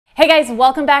Hey guys,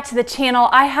 welcome back to the channel.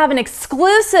 I have an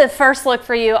exclusive first look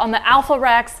for you on the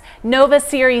AlphaRex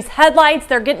Nova-Series headlights.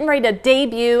 They're getting ready to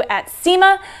debut at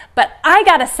SEMA, but I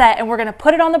got a set and we're gonna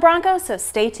put it on the Bronco, so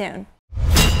stay tuned.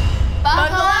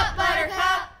 Buckle up,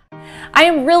 Buttercup! I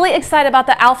am really excited about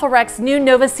the AlphaRex new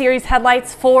Nova-Series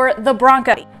headlights for the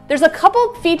Bronco. There's a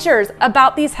couple features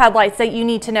about these headlights that you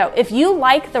need to know. If you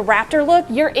like the Raptor look,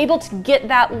 you're able to get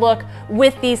that look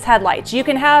with these headlights. You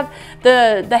can have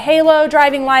the halo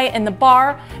driving light and the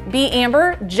bar be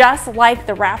amber, just like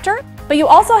the Raptor. But you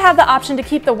also have the option to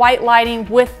keep the white lighting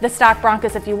with the stock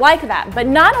Broncos if you like that. But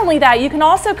not only that, you can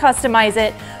also customize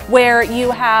it where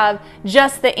you have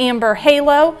just the amber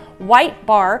halo, white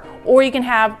bar, or you can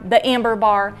have the amber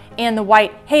bar and the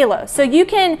white halo. So you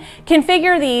can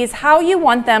configure these how you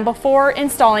want them before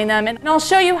installing them, and I'll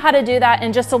show you how to do that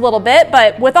in just a little bit.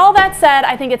 But with all that said,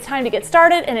 I think it's time to get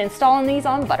started and installing these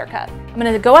on Buttercup. I'm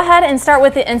gonna go ahead and start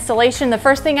with the installation. The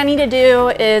first thing I need to do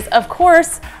is, of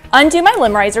course, undo my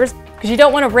limb risers, because you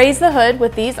don't want to raise the hood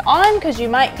with these on because you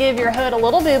might give your hood a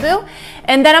little boo-boo.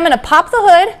 And then I'm going to pop the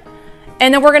hood,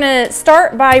 and then we're going to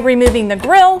start by removing the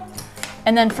grille,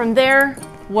 and then from there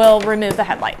we'll remove the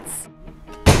headlights.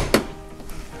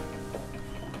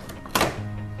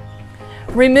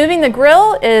 Removing the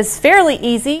grille is fairly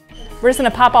easy. We're just going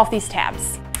to pop off these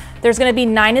tabs. There's going to be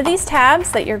 9 of these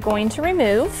tabs that you're going to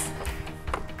remove.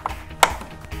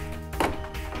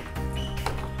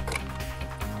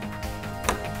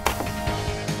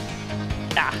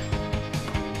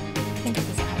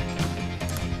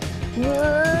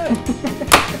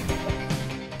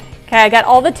 Okay, I got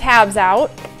all the tabs out,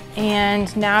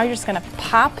 and now you're just gonna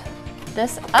pop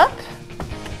this up.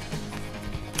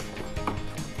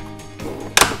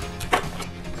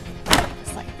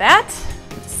 Just like that.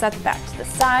 Set that to the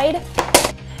side.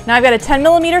 Now I've got a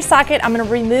 10mm socket. I'm gonna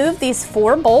remove these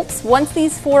 4 bolts. Once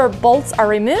these 4 bolts are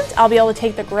removed, I'll be able to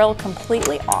take the grille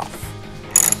completely off.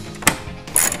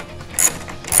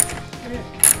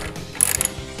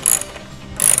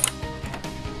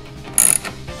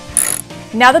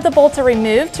 Now that the bolts are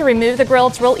removed, to remove the grille,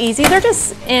 it's real easy. They're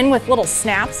just in with little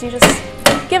snaps. You just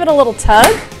give it a little tug,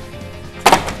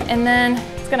 and then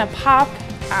it's gonna pop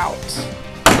out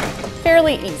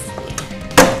fairly easily.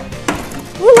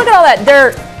 Ooh, look at all that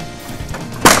dirt.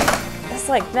 Just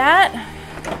like that.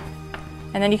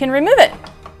 And then you can remove it.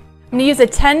 I'm gonna use a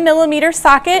 10mm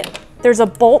socket. There's a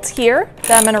bolt here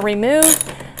that I'm gonna remove.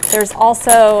 There's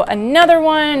also another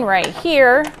one right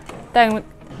here that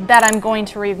I'm going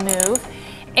to remove.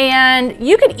 And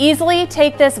you could easily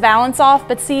take this valance off,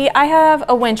 but see, I have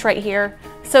a winch right here,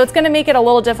 so it's gonna make it a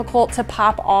little difficult to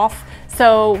pop off.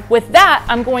 So with that,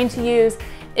 I'm going to use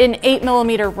an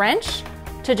 8mm wrench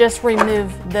to just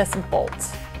remove this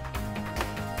bolt.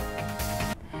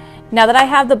 Now that I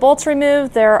have the bolts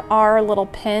removed, there are little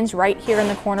pins right here in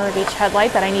the corner of each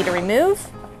headlight that I need to remove.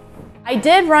 I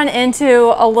did run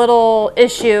into a little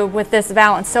issue with this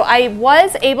valance, so I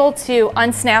was able to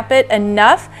unsnap it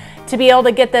enough to be able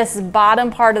to get this bottom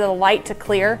part of the light to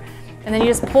clear. And then you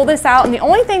just pull this out, and the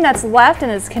only thing that's left and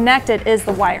is connected is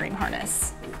the wiring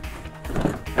harness.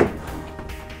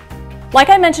 Like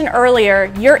I mentioned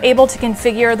earlier, you're able to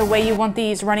configure the way you want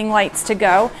these running lights to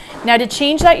go. Now to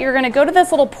change that, you're gonna go to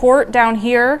this little port down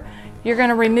here. You're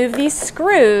gonna remove these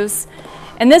screws,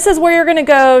 and this is where you're gonna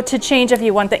go to change if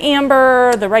you want the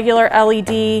amber, the regular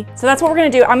LED. So that's what we're gonna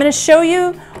do. I'm gonna show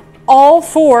you all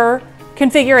 4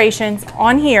 configurations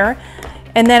on here,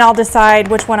 and then I'll decide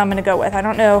which one I'm gonna go with. I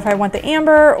don't know if I want the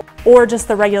amber or just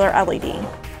the regular LED.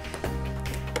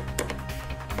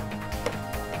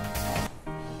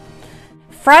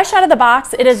 Fresh out of the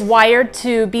box, it is wired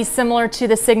to be similar to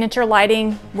the signature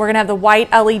lighting. We're gonna have the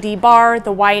white LED bar,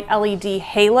 the white LED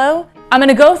halo. I'm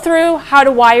gonna go through how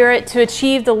to wire it to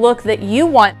achieve the look that you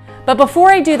want. But before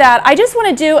I do that, I just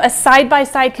wanna do a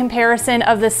side-by-side comparison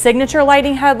of the signature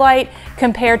lighting headlight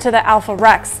compared to the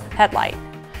AlphaRex headlight.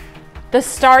 The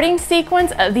starting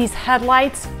sequence of these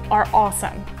headlights are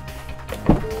awesome.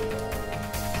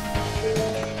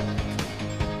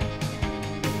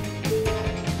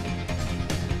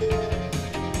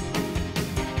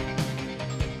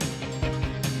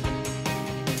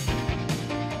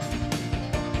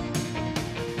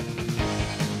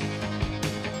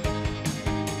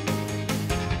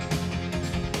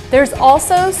 There's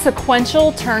also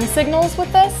sequential turn signals with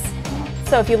this.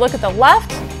 So if you look at the left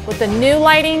with the new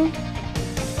lighting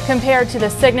compared to the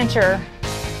signature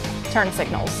turn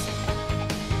signals.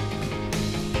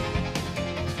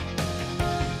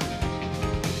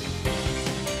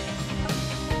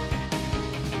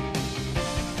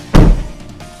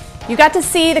 You got to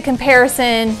see the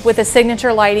comparison with the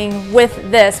signature lighting with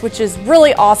this, which is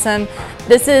really awesome.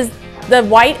 This is the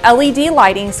white LED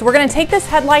lighting. So we're gonna take this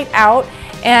headlight out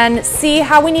and see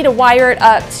how we need to wire it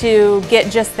up to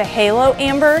get just the halo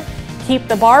amber, keep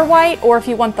the bar white, or if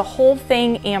you want the whole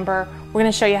thing amber, we're gonna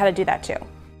show you how to do that too.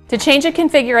 To change the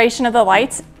configuration of the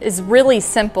lights is really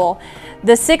simple.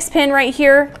 The 6-pin right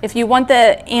here, if you want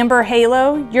the amber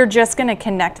halo, you're just gonna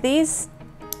connect these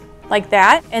like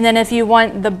that. And then if you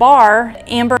want the bar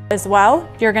amber as well,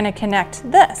 you're gonna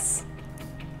connect this.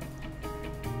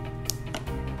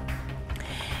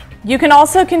 You can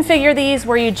also configure these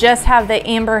where you just have the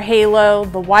amber halo,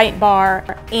 the white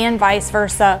bar, and vice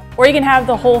versa, or you can have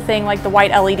the whole thing like the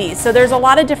white LEDs. So there's a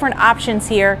lot of different options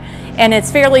here, and it's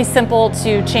fairly simple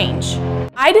to change.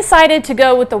 I decided to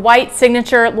go with the white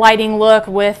signature lighting look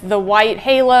with the white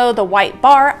halo, the white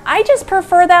bar. I just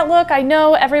prefer that look. I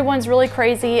know everyone's really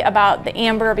crazy about the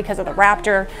amber because of the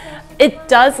Raptor. It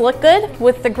does look good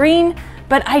with the green,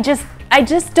 but I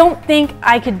just don't think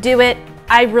I could do it.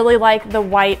 I really like the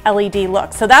white LED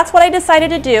look. So that's what I decided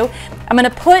to do. I'm gonna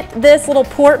put this little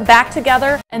port back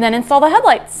together and then install the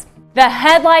headlights. The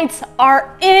headlights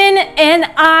are in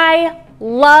and I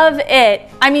love it.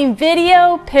 I mean,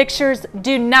 video pictures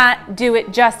do not do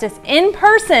it justice. In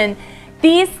person,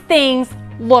 these things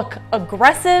look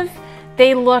aggressive.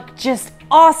 They look just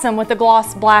awesome with the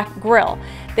gloss black grille.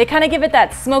 They kind of give it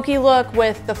that smoky look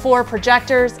with the 4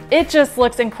 projectors. It just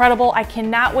looks incredible. I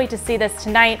cannot wait to see this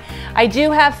tonight. I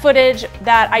do have footage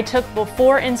that I took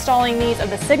before installing these of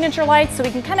the signature lights, so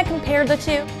we can kind of compare the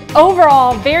two.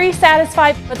 Overall, very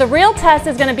satisfied, but the real test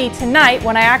is gonna be tonight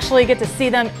when I actually get to see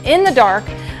them in the dark.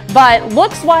 But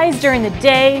looks-wise during the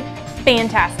day,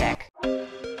 fantastic.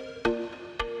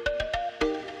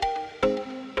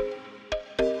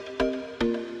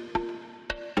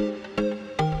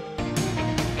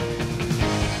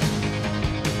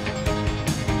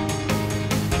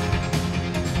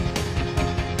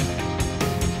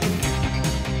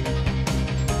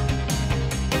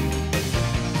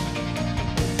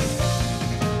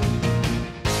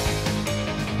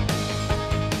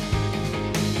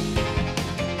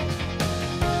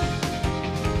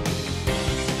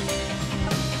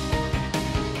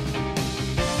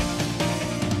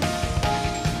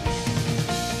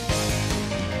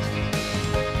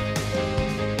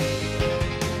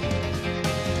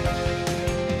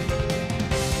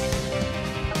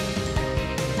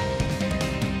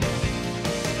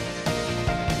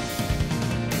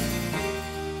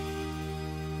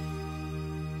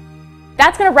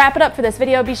 That's gonna wrap it up for this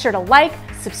video. Be sure to like,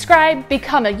 subscribe,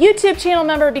 become a YouTube channel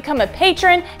member, become a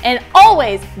patron, and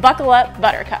always buckle up,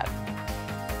 Buttercup.